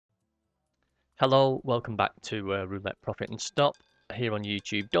Hello, welcome back to Roulette Profit and Stop here on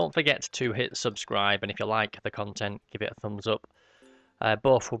YouTube. Don't forget to hit subscribe, and if you like the content, give it a thumbs up.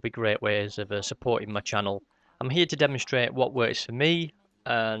 Both will be great ways of supporting my channel. I'm here to demonstrate what works for me,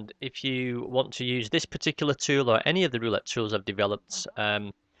 and if you want to use this particular tool or any of the roulette tools I've developed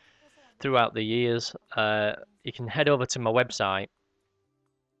throughout the years, you can head over to my website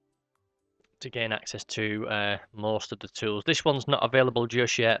to gain access to most of the tools. This one's not available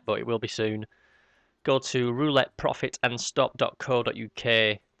just yet, but it will be soon. Go to rouletteprofitandstop.co.uk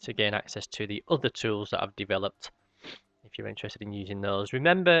to gain access to the other tools that I've developed if you're interested in using those.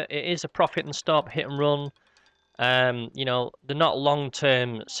 Remember, it is a profit and stop, hit and run. They're not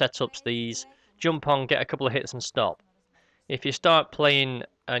long-term setups, these. Jump on, get a couple of hits and stop. If you start playing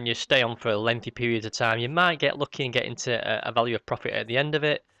and you stay on for lengthy periods of time, you might get lucky and get into a value of profit at the end of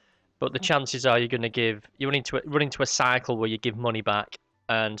it. But the chances are you're run into a cycle where you give money back,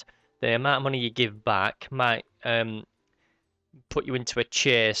 and the amount of money you give back might put you into a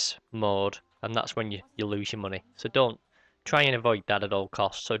chase mode, and that's when you lose your money. So don't try and avoid that at all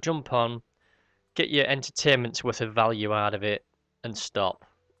costs. So jump on, get your entertainment's worth of value out of it, and stop.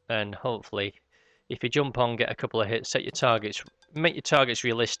 And hopefully, if you jump on, get a couple of hits, set your targets, make your targets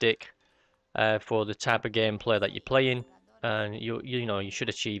realistic for the type of gameplay that you're playing, and you should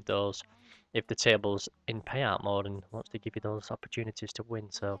achieve those if the table's in payout mode and wants to give you those opportunities to win.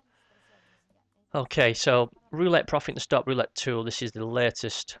 So. Okay, so Roulette Profit and Stop Roulette tool. This is the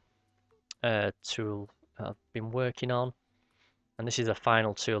latest tool I've been working on, and this is the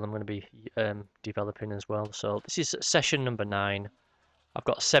final tool I'm going to be developing as well. So this is session number 9. I've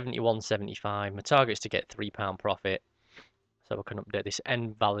got 71.75. My target's to get £3 profit, so I can update this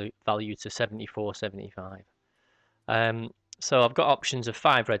end value to 74.75. So I've got options of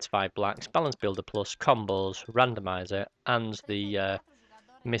 5 reds, 5 blacks, balance builder plus, combos, randomizer, and the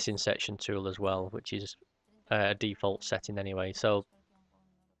missing section tool as well, which is a default setting anyway. So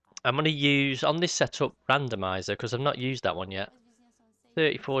I'm going to use on this setup randomizer because I've not used that one yet.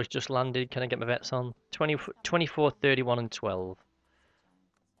 34 has just landed. Can I get my bets on? 24, 31 and 12.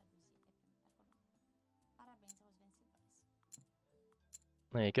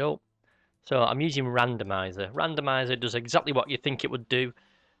 There you go. So I'm using randomizer. Randomizer does exactly what you think it would do.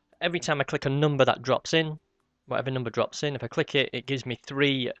 Every time I click a number that drops in, whatever number drops in, if I click it, it gives me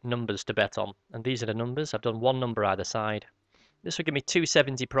 3 numbers to bet on. And these are the numbers. I've done 1 number either side. This will give me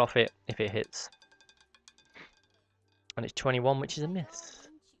 270 profit if it hits. And it's 21, which is a miss.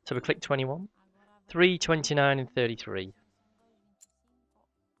 So we click 21. 3, 29 and 33.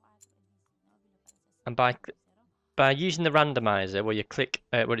 And by using the randomizer, where you click,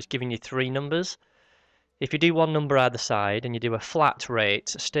 where it's giving you 3 numbers, if you do 1 number either side and you do a flat rate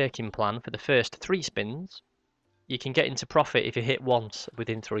staking plan for the first 3 spins, you can get into profit if you hit once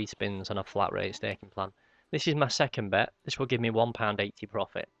within 3 spins on a flat rate staking plan. This is my second bet. This will give me £1.80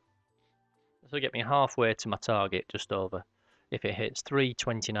 profit. This will get me halfway to my target, just over, if it hits 3,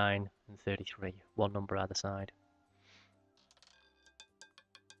 29 and 33. 1 number either side.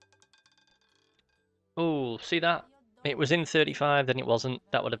 Oh, see that? It was in 35, then it wasn't.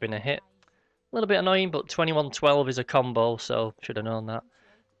 That would have been a hit. A little bit annoying, but 21-12 is a combo, so should have known that.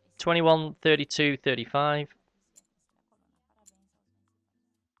 21, 32, 35.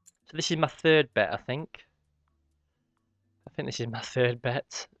 So this is my 3rd bet, I think. I think this is my 3rd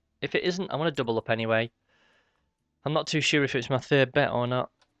bet. If it isn't, I'm going to double up anyway. I'm not too sure if it's my 3rd bet or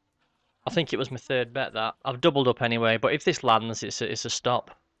not. I think it was my 3rd bet that. I've doubled up anyway, but if this lands, it's a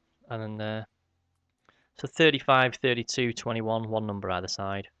stop. And then, so 35, 32, 21, 1 number either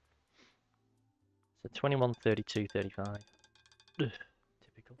side. So 21, 32, 35. Ugh,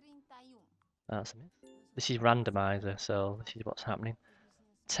 typical. That's a miss. This is randomizer, so this is what's happening.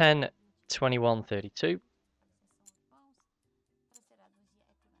 10, 21, 32.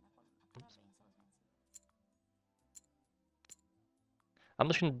 Oops. I'm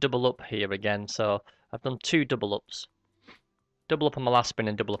just going to double up here again, so I've done 2 double ups. Double up on my last spin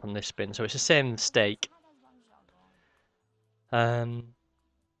and double up on this spin, so it's the same stake. So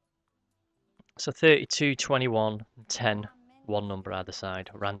 32, 21, and 10, 1 number either side.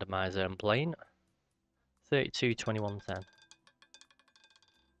 Randomizer and playing. 32, 21, 10.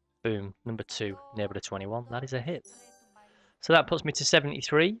 Boom, number 2, neighbour to 21. That is a hit. So that puts me to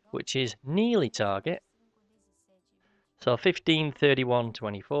 73, which is nearly target. So 15, 31,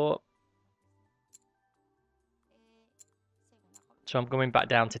 24. So I'm going back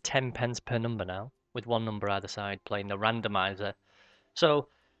down to 10 pence per number now, with 1 number either side, playing the randomizer. So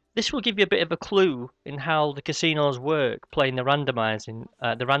this will give you a bit of a clue in how the casinos work, playing the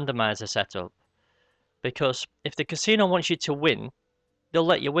randomizer setup. Because if the casino wants you to win, they'll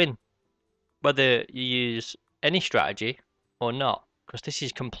let you win. whether you use any strategy or not, because this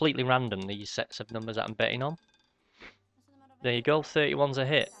is completely random, these sets of numbers that I'm betting on. There you go, 31's a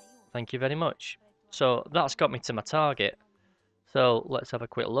hit. Thank you very much. So that's got me to my target. So let's have a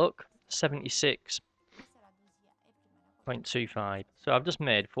quick look. 76.25. So I've just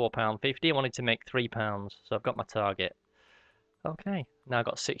made £4.50. I wanted to make £3, so I've got my target. Okay, now I've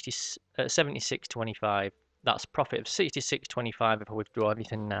got 76.25. That's profit of 66.25 if I withdraw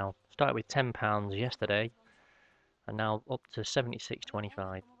everything now. Started with £10 yesterday, and now up to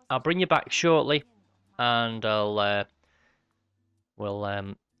 76.25. I'll bring you back shortly, and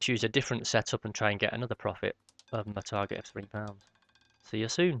we'll choose a different setup and try and get another profit of my target of £3. See you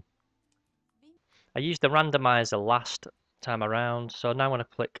soon. I used the randomizer last time around, so now I'm going to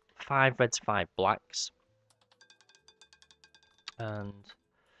click 5 reds, 5 blacks. And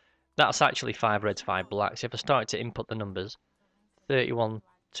that's actually 5 reds, 5 blacks. If I started to input the numbers, 31,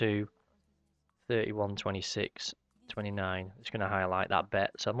 2, 31, 26, 29, it's going to highlight that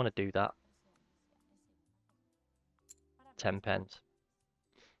bet, so I'm going to do that. 10 pence.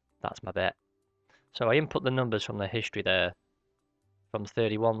 That's my bet. So I input the numbers from the history there, from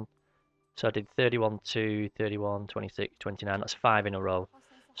 31. So I did 31, 2, 31, 26, 29. That's 5 in a row.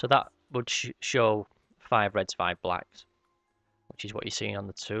 So that would show 5 reds, 5 blacks, which is what you're seeing on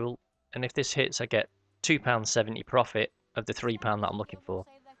the tool. And if this hits, I get £2.70 profit of the £3 that I'm looking for.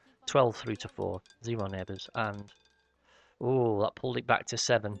 12 through to 4, 0 neighbours, and oh, that pulled it back to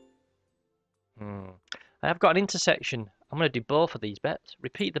 7. I have got an intersection. I'm going to do both of these bets.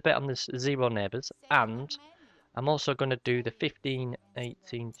 Repeat the bet on this 0 neighbours, and I'm also going to do the 15, 18,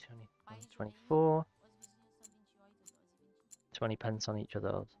 20, 24, 20 pence on each of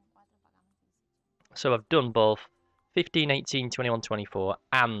those. So I've done both 15, 18, 21, 24,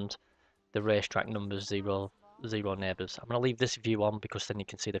 and the racetrack numbers 0 neighbours. I'm going to leave this view on because then you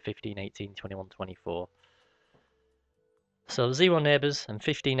can see the 15, 18, 21, 24. So 0 neighbours and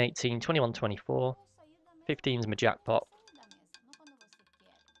 15, 18, 21, 24. 15's my jackpot.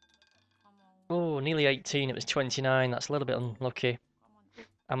 Oh, nearly 18. It was 29. That's a little bit unlucky.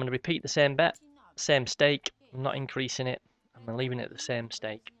 I'm going to repeat the same bet, same stake. I'm not increasing it. I'm leaving it at the same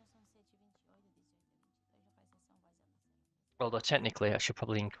stake. Although technically I should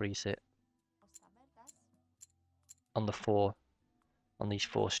probably increase it on the 4, on these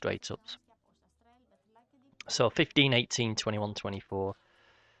 4 straight ups. So 15, 18, 21, 24.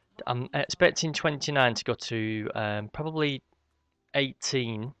 I'm expecting 29 to go to probably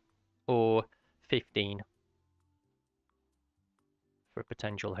 18 or 15 for a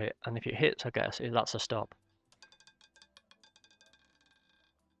potential hit. And if it hits, I guess that's a stop.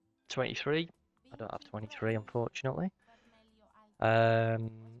 23. I don't have 23, unfortunately. Now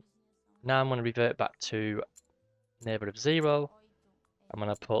I'm going to revert back to neighbour of 0. I'm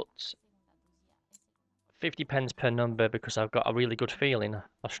going to put 50 pence per number because I've got a really good feeling,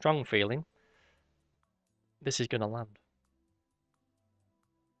 a strong feeling, this is going to land.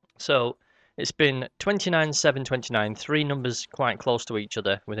 So it's been 29, 7, 29, 3 numbers quite close to each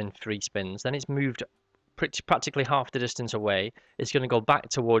other within 3 spins. Then it's moved practically half the distance away. It's going to go back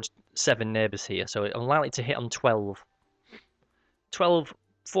towards 7 neighbours here, so I'm likely to hit on 12. 12,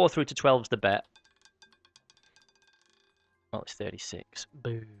 4 through to 12 is the bet. Well, it's 36. Boo.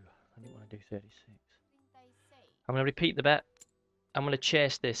 I didn't want to do 36. I'm going to repeat the bet. I'm going to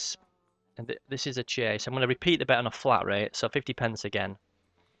chase this. And this is a chase. I'm going to repeat the bet on a flat rate, so 50 pence again.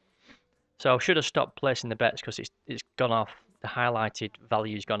 So I should have stopped placing the bets because it's gone off. The highlighted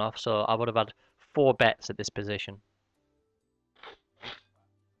value's gone off, so I would have had 4 bets at this position.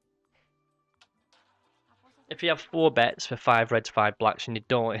 If you have 4 bets for 5 reds, 5 blacks, and you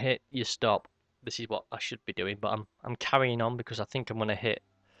don't hit, you stop. This is what I should be doing, but I'm carrying on because I think I'm going to hit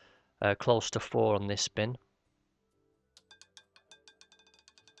close to 4 on this spin.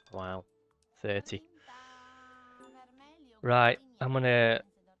 Wow, 30. Right, I'm gonna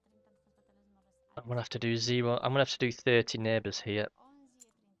have to do 0. I'm gonna have to do 30 neighbours here.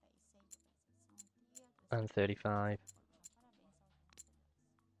 And 35.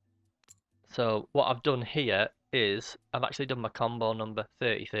 So what I've done here is I've actually done my combo number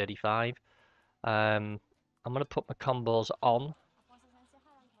 30, 35. I'm gonna put my combos on.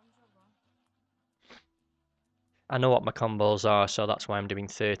 I know what my combos are, so that's why I'm doing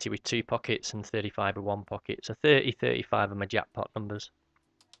 30 with 2 pockets and 35 with 1 pocket. So 30, 35 are my jackpot numbers.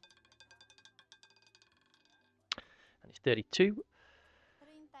 And it's 32.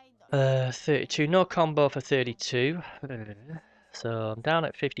 32, no combo for 32. So I'm down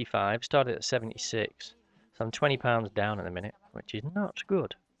at 55, started at 76. So I'm £20 down at the minute, which is not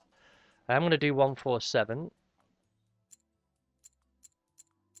good. I'm going to do 147.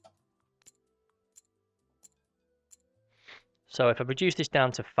 So if I reduce this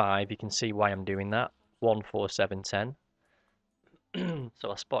down to 5, you can see why I'm doing that. 1, 4, 7, 10.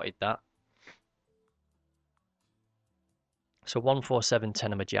 So I spotted that. So 1, 4, 7,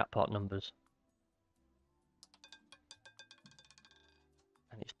 10 are my jackpot numbers.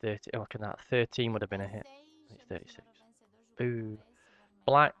 And it's 30. Oh, look at that. 13 would have been a hit. And it's 36. Ooh.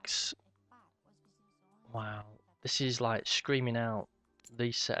 Blacks. Wow. This is like screaming out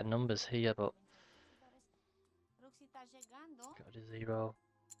these set of numbers here, but got a 0,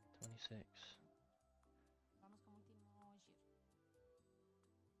 26.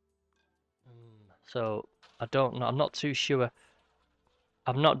 So I don't know. I'm not too sure.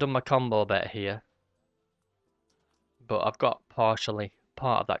 I've not done my combo bet here, but I've got partially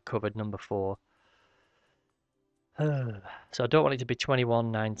part of that covered, number 4. So I don't want it to be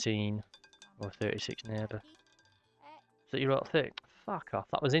 21, 19, or 36 neighbour. 0, 30. Fuck off.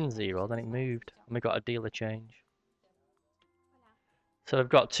 That was in 0, then it moved, and we got a dealer change. So I've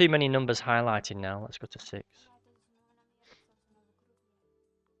got too many numbers highlighting now. Let's go to 6.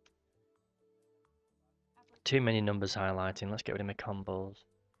 Too many numbers highlighting. Let's get rid of my combos.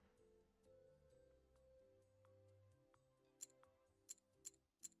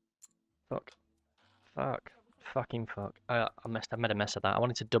 Fuck. Fuck. Fucking fuck. I made a mess of that. I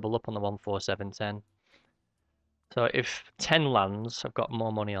wanted to double up on the 1, 4, 7, 10. So if 10 lands, I've got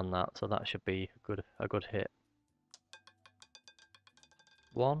more money on that, so that should be a good hit.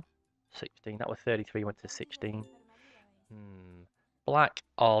 1, 16. That was 33, went to 16. Black,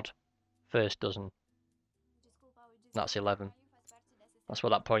 odd, first dozen. That's 11. That's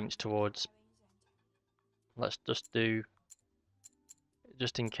what that points towards. Let's just do,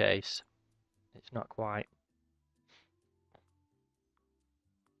 just in case. It's not quite.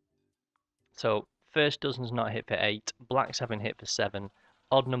 So first dozen's not hit for 8. Blacks haven't hit for 7.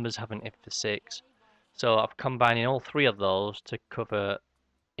 Odd numbers haven't hit for 6. So I'm combining all 3 of those to cover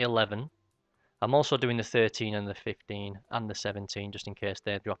 11. I'm also doing the 13 and the 15 and the 17 just in case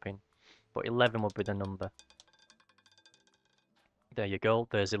they're dropping. But 11 would be the number. There you go.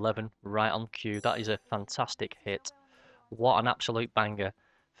 There's 11 right on cue. That is a fantastic hit. What an absolute banger.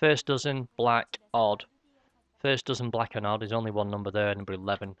 First dozen, black, odd. First dozen, black and odd. There's only one number there, number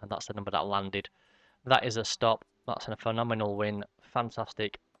 11, and that's the number that landed. That is a stop. That's a phenomenal win.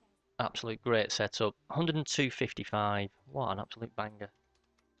 Fantastic. Absolute great setup. 102.55. What an absolute banger.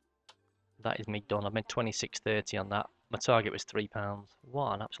 That is me done. I've made 26.30 on that. My target was £3.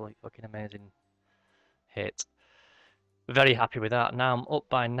 What an absolute fucking amazing hit. Very happy with that. Now I'm up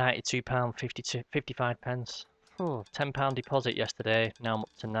by £92, 55 pence. Oh, £10 deposit yesterday. Now I'm up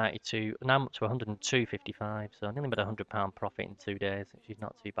to 92. Now I'm up to 102.55. So I nearly made £100 profit in 2 days, which is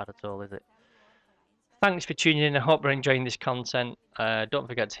not too bad at all, is it? Thanks for tuning in. I hope you're enjoying this content. Don't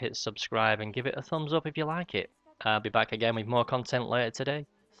forget to hit subscribe and give it a thumbs up if you like it. I'll be back again with more content later today.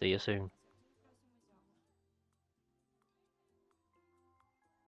 See you soon.